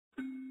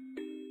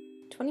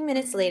20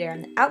 minutes later,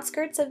 on the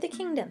outskirts of the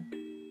kingdom.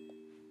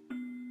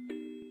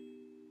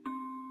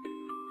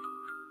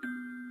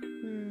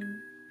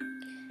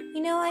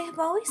 You know, I have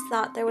always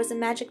thought there was a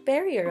magic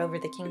barrier over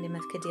the kingdom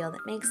of Cadil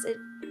that makes it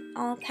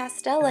all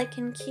pastel-like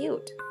and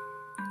cute.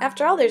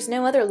 After all, there's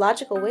no other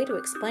logical way to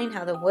explain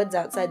how the woods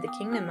outside the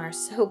kingdom are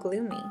so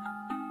gloomy.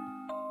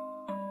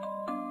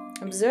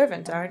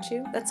 Observant, aren't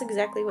you? That's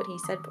exactly what he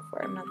said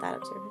before. I'm not that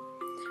observant.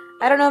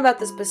 I don't know about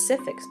the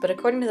specifics, but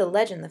according to the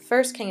legend, the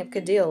first king of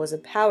Cadil was a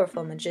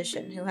powerful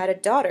magician who had a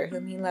daughter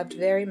whom he loved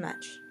very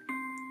much.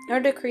 In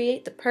order to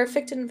create the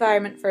perfect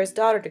environment for his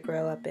daughter to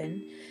grow up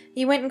in,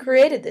 he went and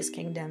created this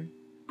kingdom,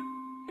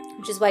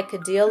 which is why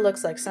Cadil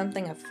looks like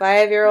something a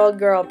 5-year-old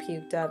girl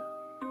puked up.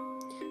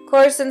 Of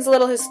course, since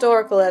little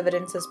historical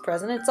evidence is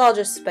present, it's all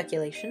just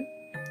speculation.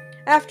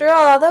 After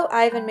all, although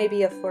Ivan may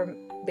be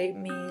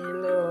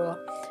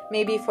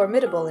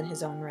formidable in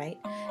his own right,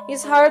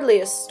 he's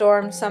hardly a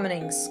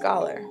storm-summoning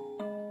scholar.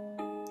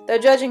 Though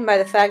judging by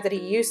the fact that he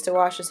used to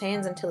wash his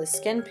hands until his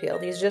skin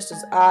peeled, he's just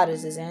as odd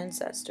as his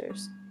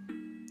ancestors.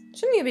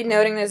 Shouldn't you be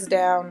noting this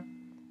down?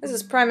 This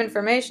is prime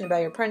information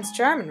about your Prince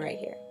Charming right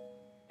here.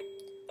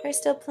 There's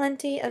still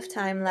plenty of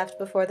time left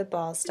before the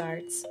ball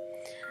starts.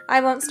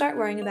 I won't start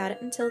worrying about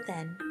it until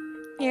then.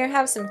 Here,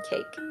 have some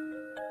cake.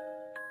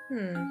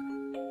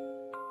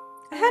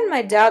 I had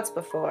my doubts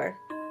before.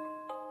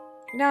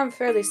 Now I'm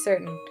fairly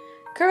certain.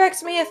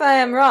 Correct me if I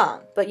am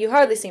wrong, but you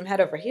hardly seem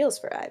head over heels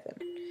for Ivan.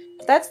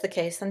 If that's the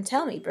case, then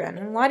tell me,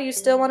 Brandon, why do you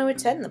still want to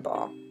attend the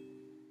ball?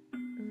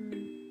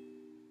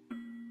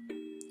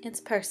 It's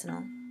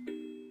personal.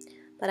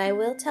 But I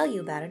will tell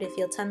you about it if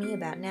you'll tell me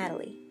about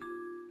Natalie.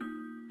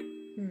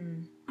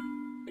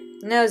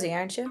 Nosy,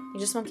 aren't you? You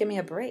just won't give me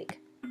a break.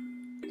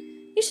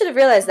 You should have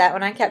realized that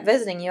when I kept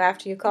visiting you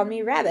after you called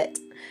me Rabbit.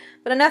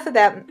 But enough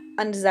about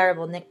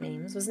undesirable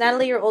nicknames. Was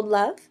Natalie your old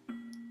love?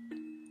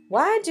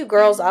 Why do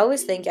girls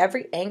always think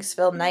every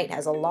angst-filled knight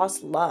has a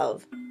lost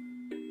love?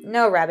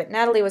 No, Rabbit,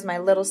 Natalie was my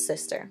little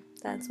sister.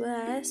 That's what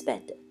I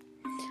expected.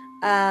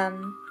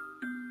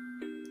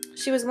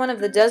 She was one of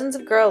the dozens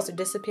of girls who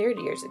disappeared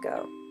years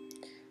ago.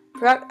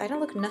 I don't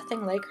look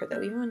nothing like her,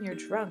 though, even when you're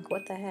drunk.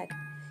 What the heck?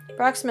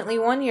 Approximately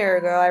 1 year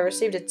ago, I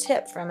received a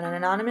tip from an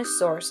anonymous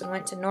source and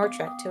went to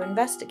Nortrek to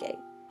investigate.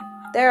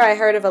 There I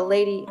heard of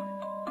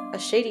a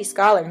shady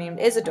scholar named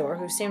Isidore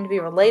who seemed to be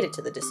related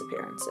to the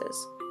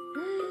disappearances.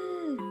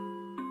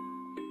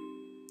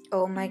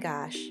 Oh my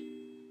gosh.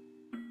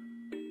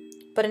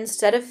 But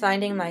instead of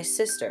finding my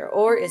sister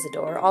or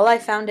Isidore, all I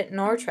found at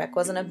Nortrek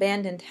was an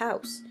abandoned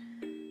house.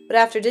 But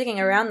after digging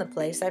around the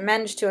place, I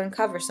managed to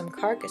uncover some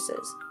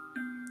carcasses.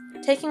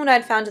 Taking what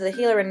I'd found to the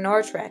healer in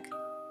Nortrek,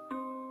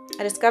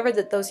 I discovered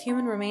that those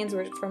human remains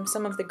were from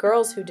some of the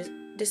girls who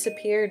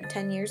disappeared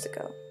 10 years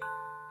ago.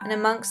 And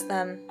amongst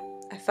them,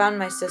 I found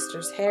my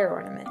sister's hair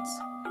ornaments.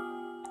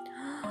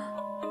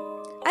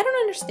 I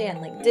don't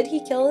understand, like, did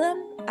he kill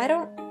them?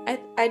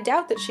 I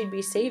doubt that she'd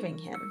be saving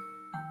him.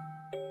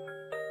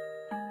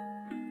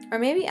 Or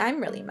maybe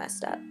I'm really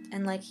messed up,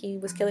 and like he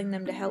was killing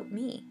them to help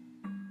me.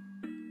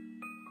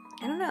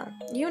 I don't know.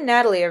 You and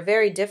Natalie are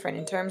very different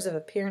in terms of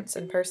appearance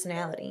and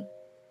personality.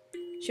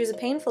 She was a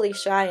painfully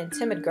shy and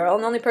timid girl,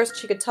 and the only person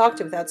she could talk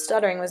to without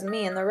stuttering was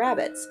me and the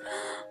rabbits.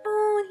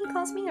 Oh, and he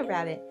calls me a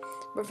rabbit.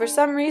 But for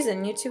some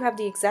reason, you two have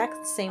the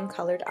exact same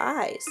colored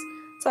eyes.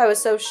 So I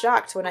was so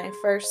shocked when I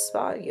first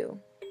saw you.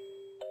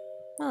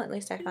 Well, at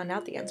least I found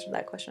out the answer to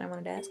that question I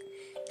wanted to ask.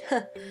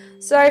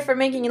 Sorry for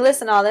making you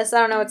listen to all this. I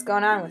don't know what's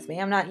going on with me.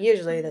 I'm not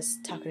usually this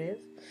talkative.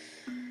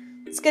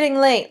 It's getting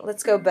late.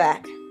 Let's go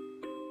back.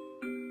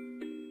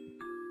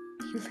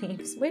 He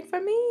leaves. Wait for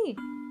me.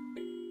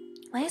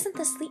 Why isn't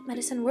the sleep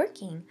medicine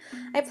working?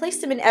 I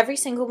placed him in every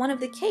single one of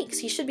the cakes.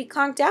 He should be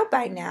conked out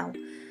by now.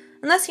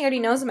 Unless he already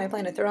knows of my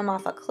plan to throw him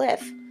off a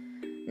cliff.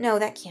 No,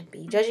 that can't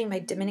be. Judging by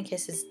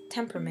Dominicus'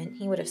 temperament,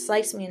 he would have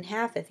sliced me in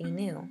half if he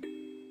knew.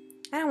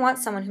 I don't want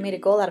someone who made a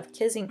goal out of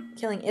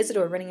killing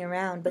Isidore running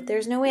around, but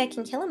there's no way I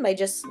can kill him by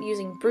just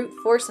using brute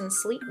force, and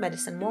sleep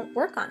medicine won't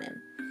work on him.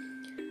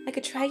 I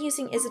could try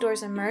using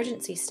Isidore's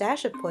emergency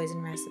stash of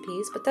poison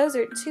recipes, but those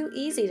are too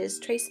easy to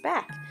trace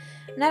back,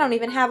 and I don't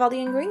even have all the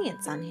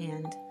ingredients on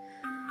hand.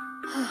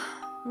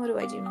 What do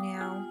I do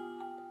now?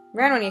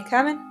 Brandon, you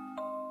coming?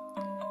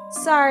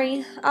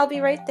 Sorry, I'll be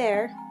right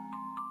there.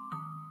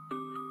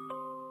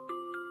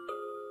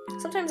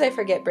 Sometimes I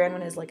forget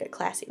Brandon is like a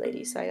classy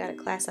lady, so I gotta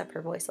class up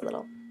her voice a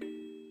little.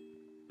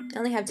 I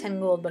only have 10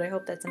 gold, but I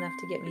hope that's enough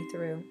to get me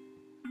through.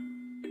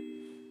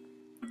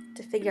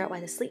 To figure out why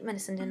the sleep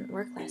medicine didn't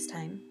work last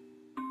time.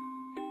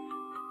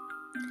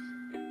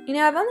 You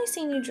know, I've only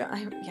seen you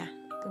drunk. Yeah,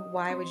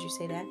 why would you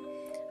say that?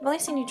 I've only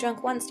seen you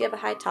drunk once. Do you have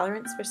a high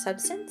tolerance for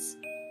substance?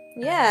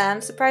 Yeah,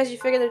 I'm surprised you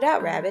figured it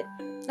out, Rabbit.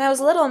 When I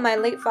was little, my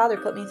late father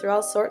put me through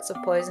all sorts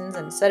of poisons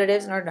and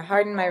sedatives in order to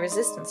harden my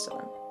resistance to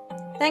them.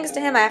 Thanks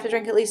to him, I have to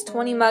drink at least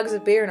 20 mugs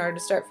of beer in order to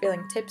start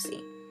feeling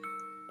tipsy.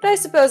 But I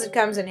suppose it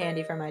comes in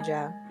handy for my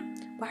job.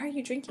 Why are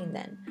you drinking,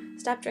 then?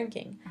 Stop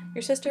drinking.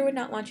 Your sister would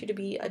not want you to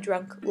be a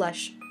drunk,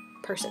 lush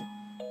person.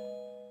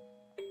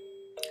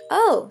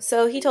 Oh,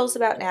 so he told us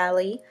about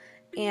Natalie,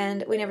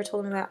 and we never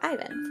told him about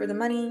Ivan. For the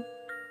money...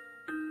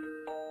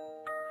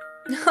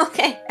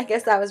 Okay, I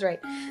guess that was right.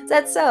 Is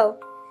that so?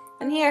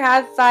 And here,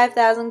 have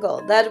 5,000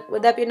 gold.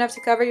 Would that be enough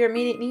to cover your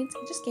immediate needs?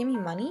 He just gave me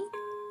money?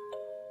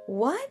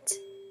 What?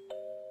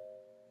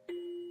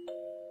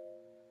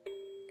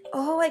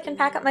 Oh, I can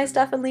pack up my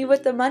stuff and leave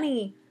with the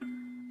money.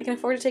 I can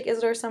afford to take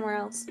Isidore somewhere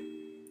else.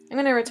 I'm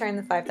gonna return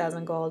the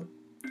 5,000 gold.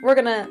 We're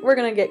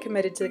gonna get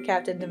committed to the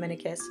Captain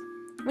Dominicus.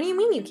 What do you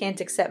mean you can't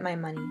accept my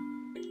money?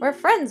 We're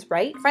friends,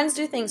 right? Friends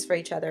do things for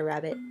each other,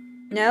 Rabbit.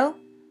 No?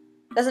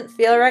 Doesn't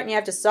feel right and you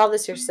have to solve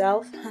this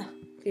yourself?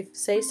 If you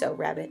say so,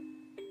 Rabbit.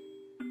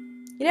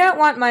 You don't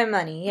want my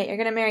money, yet you're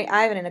gonna marry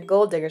Ivan in a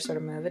gold digger sort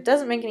of move. It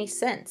doesn't make any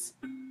sense.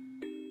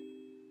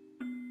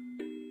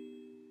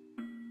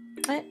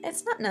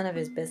 It's not none of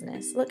his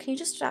business. Look, can you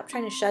just stop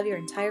trying to shove your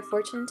entire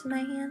fortune into my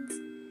hands?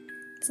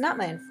 It's not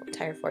my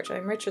entire fortune.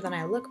 I'm richer than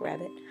I look,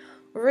 Rabbit.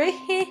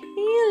 Really?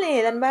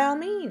 Then by all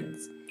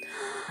means.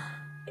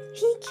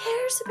 He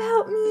cares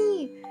about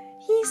me.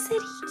 He said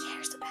he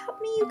cares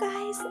about me, you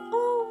guys.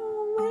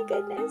 Oh, my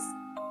goodness.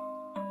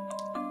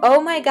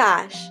 Oh, my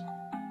gosh.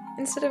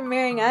 Instead of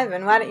marrying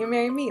Ivan, why don't you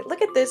marry me?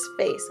 Look at this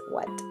face.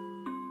 What?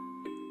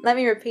 Let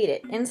me repeat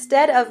it.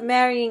 Instead of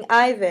marrying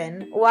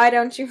Ivan, why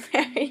don't you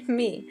marry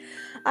me?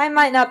 I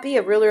might not be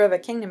a ruler of a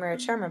kingdom or a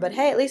charmer, but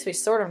hey, at least we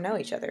sort of know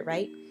each other,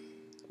 right?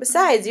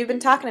 Besides, you've been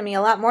talking to me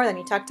a lot more than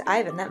you talked to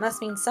Ivan. That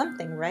must mean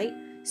something, right?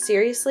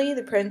 Seriously,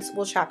 the prince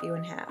will chop you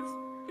in half.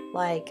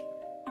 Like,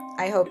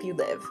 I hope you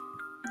live.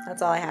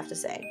 That's all I have to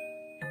say.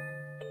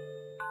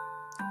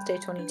 It's day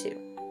 22.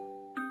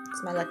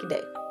 It's my lucky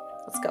day.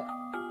 Let's go.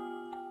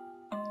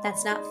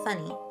 That's not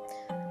funny.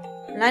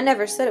 And I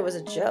never said it was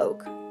a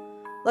joke.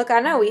 Look,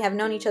 I know we have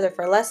known each other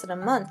for less than a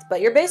month,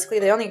 but you're basically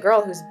the only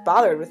girl who's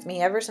bothered with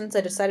me ever since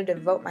I decided to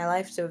devote my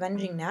life to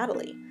avenging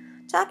Natalie.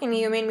 Talking to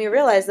you made me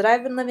realize that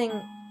I've been living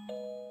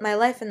my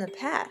life in the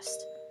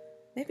past.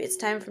 Maybe it's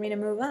time for me to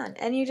move on.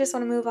 And you just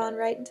want to move on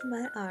right into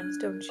my arms,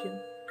 don't you?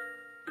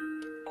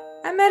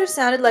 I might have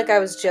sounded like I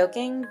was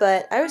joking,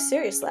 but I was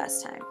serious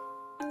last time.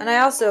 And I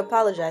also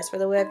apologize for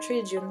the way I've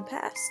treated you in the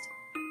past.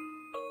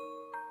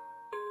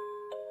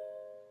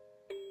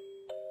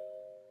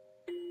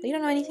 You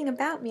don't know anything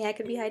about me. I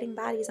could be hiding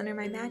bodies under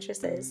my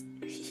mattresses.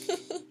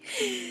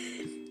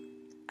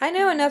 I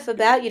know enough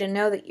about you to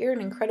know that you're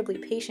an incredibly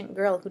patient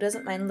girl who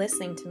doesn't mind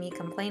listening to me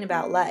complain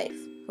about life,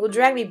 who will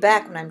drag me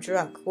back when I'm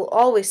drunk, who will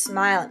always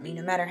smile at me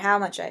no matter how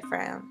much I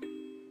frown.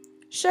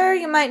 Sure,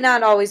 you might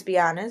not always be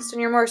honest,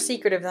 and you're more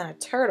secretive than a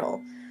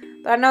turtle,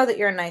 but I know that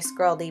you're a nice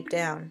girl deep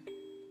down.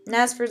 And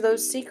as for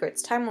those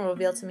secrets, time will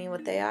reveal to me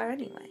what they are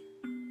anyway.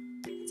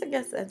 So I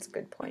guess that's a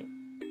good point.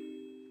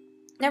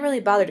 Never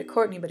really bothered to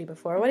court anybody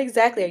before. What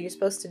exactly are you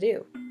supposed to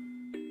do?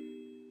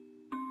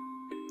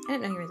 I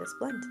didn't know you were this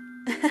blunt.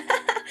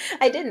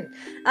 I didn't.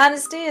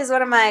 Honesty is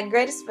one of my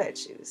greatest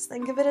virtues.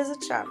 Think of it as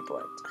a charm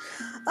point.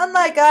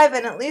 Unlike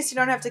Ivan, at least you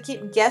don't have to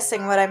keep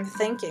guessing what I'm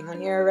thinking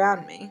when you're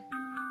around me.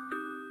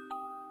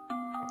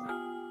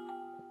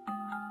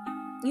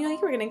 You know, you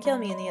were going to kill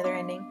me in the other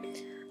ending.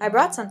 I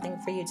brought something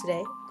for you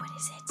today. What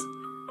is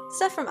it?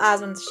 Stuff from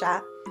Osmond's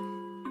shop.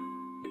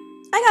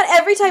 I got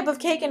every type of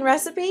cake and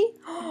recipe.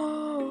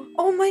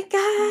 Oh my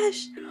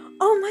gosh.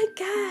 Oh my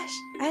gosh.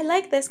 I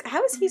like this.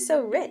 How is he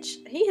so rich?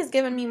 He has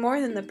given me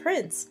more than the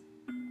prince.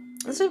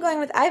 Instead of going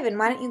with Ivan,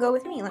 why don't you go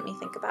with me? Let me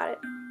think about it.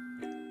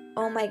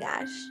 Oh my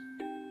gosh.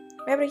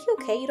 Rabbit, are you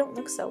okay? You don't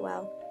look so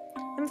well.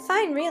 I'm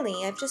fine,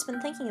 really. I've just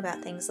been thinking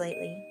about things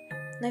lately.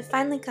 And I've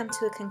finally come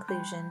to a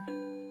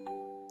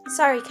conclusion.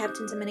 Sorry,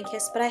 Captain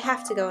Dominicus, but I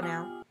have to go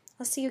now.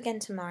 I'll see you again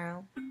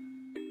tomorrow.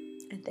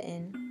 At the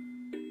inn.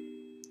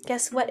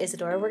 Guess what,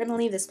 Isidore? We're going to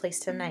leave this place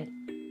tonight.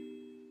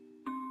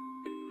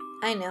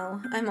 I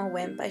know. I'm a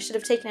wimp. I should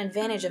have taken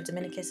advantage of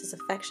Dominicus's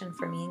affection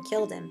for me and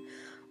killed him.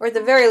 Or at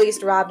the very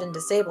least robbed and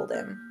disabled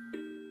him.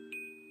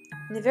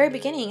 In the very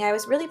beginning, I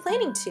was really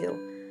planning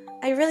to.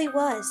 I really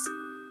was.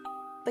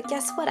 But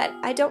guess what?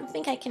 I don't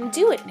think I can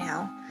do it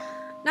now.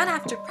 Not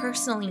after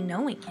personally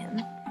knowing him.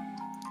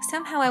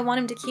 Somehow I want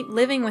him to keep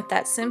living with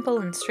that simple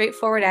and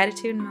straightforward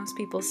attitude most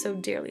people so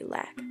dearly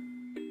lack.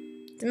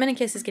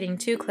 Dominicus is getting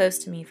too close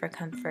to me for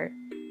comfort.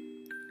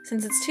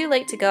 Since it's too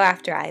late to go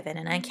after Ivan,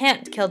 and I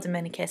can't kill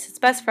Dominicus, it's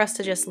best for us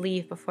to just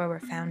leave before we're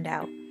found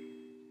out.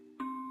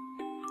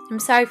 I'm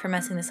sorry for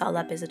messing this all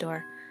up,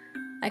 Isidore.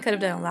 I could have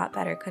done a lot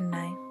better, couldn't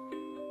I?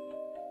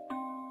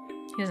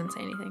 He doesn't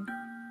say anything.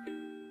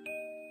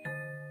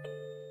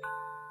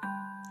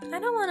 I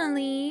don't want to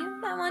leave.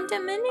 I want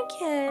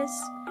Dominicus.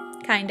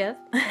 Kind of.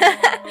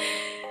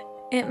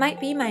 It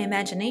might be my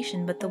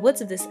imagination, but the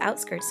woods of this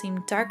outskirt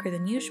seem darker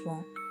than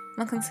usual.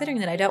 Well, considering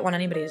that I don't want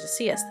anybody to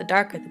see us, the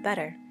darker the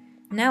better.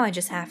 Now I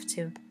just have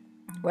to.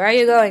 Where are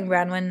you going,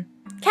 Branwen?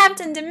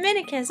 Captain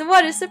Dominicus,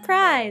 what a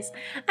surprise!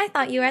 I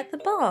thought you were at the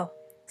ball.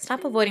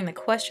 Stop avoiding the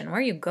question. Where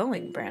are you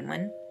going,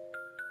 Branwen?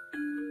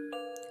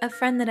 A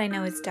friend that I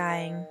know is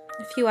dying.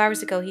 A few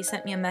hours ago, he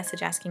sent me a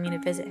message asking me to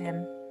visit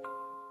him.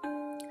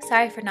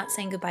 Sorry for not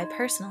saying goodbye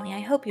personally. I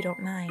hope you don't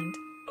mind.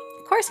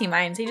 Of course he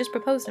minds. He just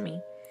proposed to me.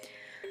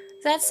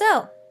 Is that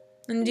so?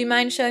 And do you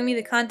mind showing me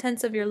the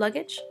contents of your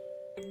luggage?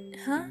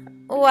 Huh?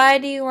 Why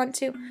do you want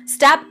to?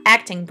 Stop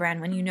acting,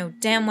 Bran, when you know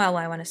damn well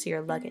why I want to see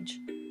your luggage.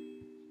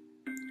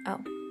 Oh,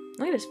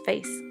 look at his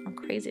face. I'm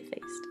crazy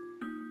faced.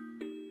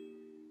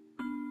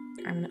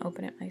 I'm going to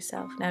open it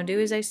myself. Now do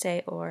as I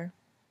say, or...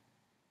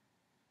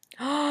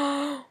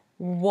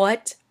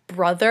 What,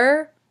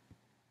 brother?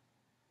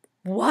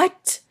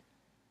 What?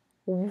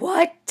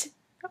 What?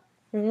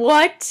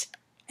 What?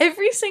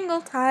 Every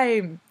single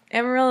time,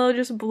 Amarillo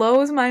just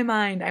blows my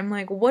mind. I'm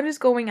like, what is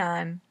going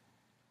on?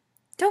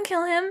 Don't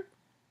kill him.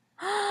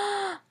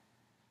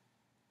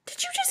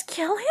 Did you just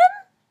kill him?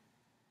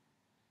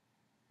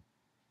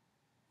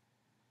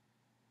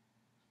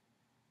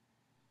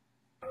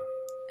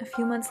 A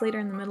few months later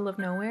in the middle of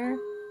nowhere?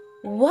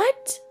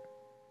 What?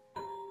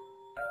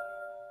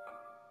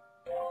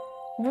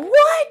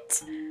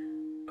 What?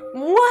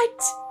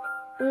 What?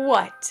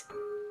 What?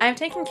 I've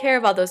taken care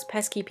of all those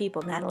pesky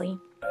people, Natalie.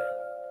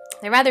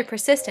 They're rather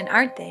persistent,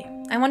 aren't they?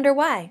 I wonder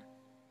why.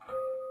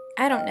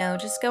 I don't know.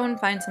 Just go and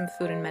find some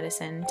food and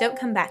medicine. Don't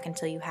come back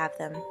until you have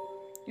them.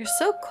 You're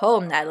so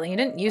cold, Natalie. You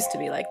didn't used to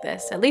be like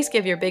this. At least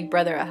give your big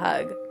brother a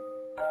hug.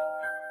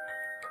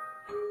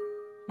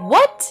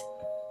 What?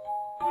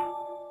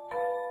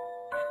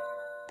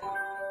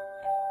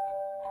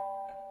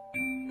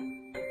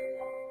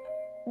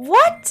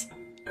 What?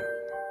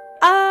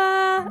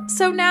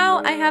 So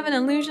now I have an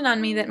illusion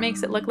on me that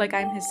makes it look like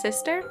I'm his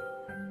sister?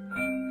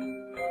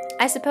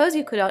 I suppose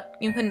you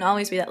couldn't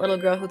always be that little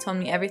girl who told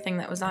me everything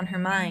that was on her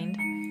mind.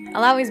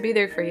 I'll always be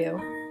there for you.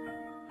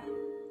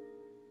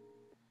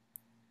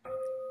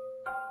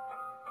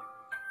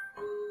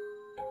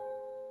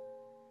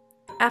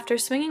 After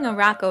swinging a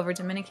rock over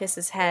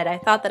Dominicus's head, I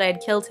thought that I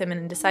had killed him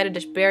and decided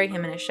to bury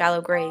him in a shallow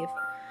grave.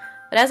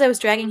 But as I was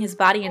dragging his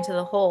body into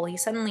the hole, he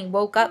suddenly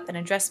woke up and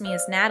addressed me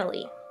as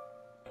Natalie.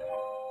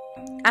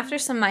 After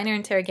some minor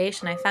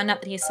interrogation, I found out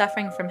that he is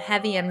suffering from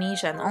heavy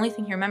amnesia, and the only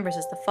thing he remembers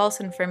is the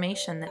false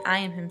information that I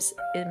am his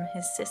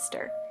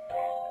sister.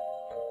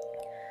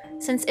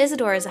 Since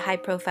Isidore is a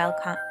high-profile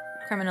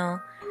criminal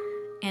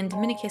and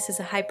Dominicus is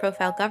a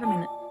high-profile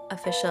government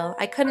official,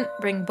 I couldn't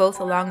bring both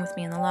along with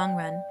me in the long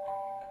run.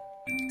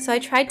 So I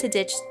tried to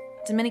ditch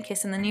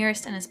Dominicus in the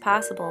nearest inn as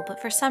possible, but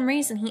for some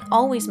reason he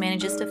always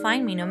manages to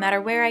find me no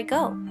matter where I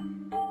go.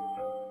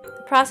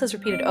 The process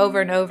repeated over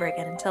and over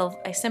again until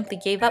I simply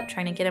gave up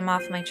trying to get him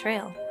off my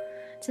trail.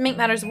 To make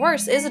matters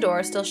worse,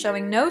 Isidore is still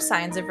showing no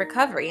signs of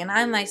recovery, and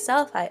I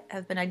myself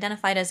have been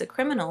identified as a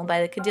criminal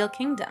by the Cadil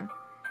Kingdom.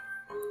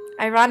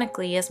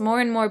 Ironically, as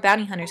more and more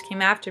bounty hunters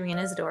came after me and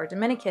Isidore,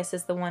 Dominicus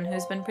is the one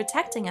who's been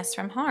protecting us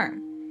from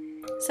harm.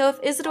 So if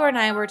Isidore and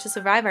I were to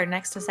survive our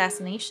next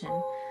assassination,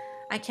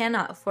 I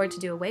cannot afford to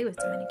do away with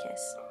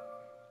Dominicus.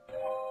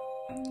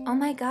 Oh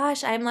my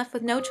gosh, I am left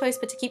with no choice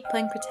but to keep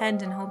playing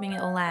pretend and hoping it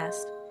will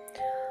last.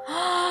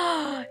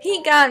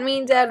 He got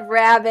me dead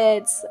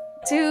rabbits!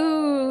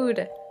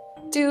 Dude!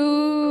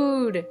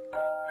 Dude!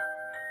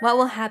 What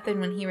will happen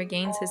when he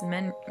regains his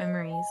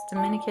memories?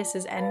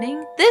 Dominicus'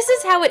 ending? This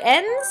is how it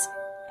ends?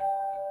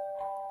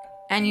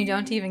 And you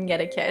don't even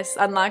get a kiss.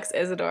 Unlocks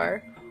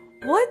Isidore.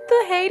 What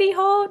the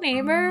Haiti-hole,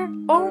 neighbor?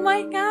 Oh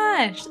my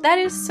gosh, that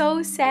is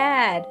so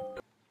sad.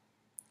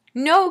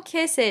 No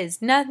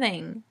kisses,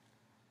 nothing.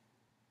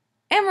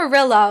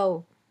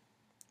 Amarillo!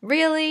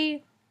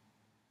 Really?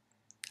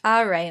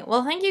 Alright,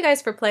 well thank you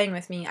guys for playing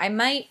with me. I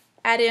might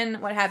add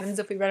in what happens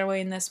if we run away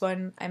in this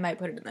one. I might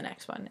put it in the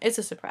next one. It's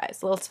a surprise.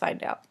 Let's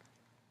find out.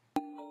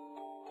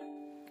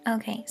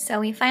 Okay, so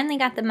we finally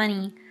got the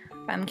money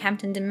from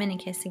Captain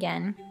Dominicus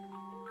again.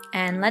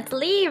 And let's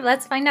leave!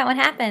 Let's find out what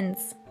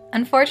happens.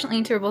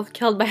 Unfortunately, two were both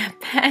killed by a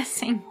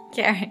passing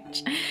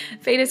carriage.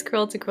 Fate is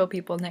cruel to cruel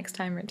people. Next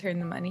time, return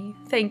the money.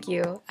 Thank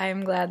you. I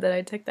am glad that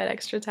I took that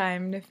extra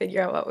time to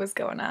figure out what was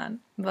going on.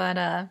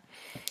 But,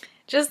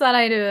 just thought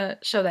I'd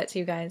show that to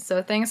you guys.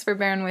 So thanks for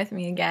bearing with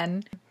me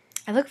again.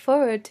 I look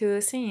forward to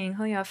seeing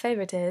who your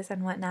favorite is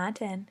and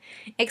whatnot, and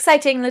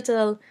exciting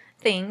little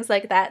things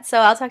like that. So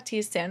I'll talk to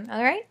you soon.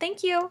 Alright,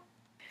 thank you.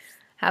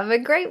 Have a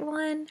great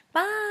one.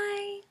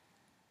 Bye!